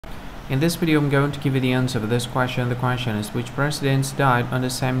In this video, I'm going to give you the answer of this question. The question is, which presidents died on the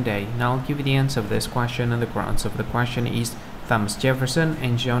same day? Now I'll give you the answer of this question, and the answer of the question is Thomas Jefferson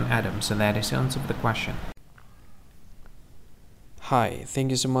and John Adams, and that is the answer of the question. Hi,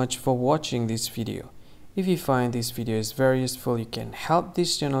 thank you so much for watching this video. If you find this video is very useful, you can help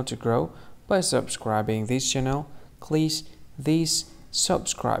this channel to grow by subscribing this channel. Click this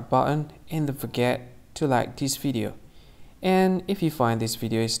subscribe button and don't forget to like this video. And if you find this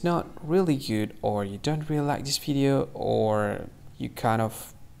video is not really good, or you don't really like this video, or you kind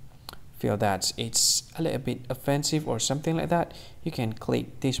of feel that it's a little bit offensive or something like that, you can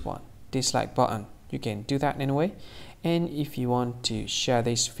click this one, dislike button. You can do that anyway. And if you want to share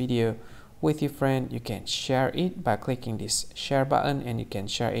this video with your friend, you can share it by clicking this share button, and you can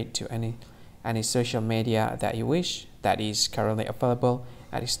share it to any social media that you wish that is currently available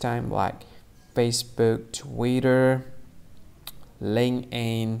at this time, like Facebook, Twitter,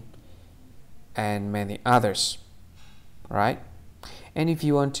 LinkedIn, and many others, right? And if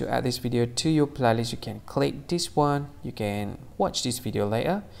you want to add this video to your playlist, you can click this one. You can watch this video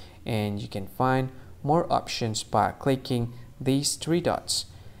later, and you can find more options by clicking these three dots.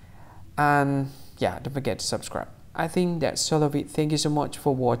 And yeah, don't forget to subscribe. I think that's all of it. Thank you so much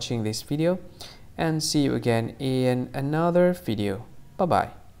for watching this video, and see you again in another video. Bye bye.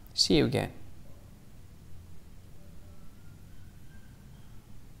 See you again.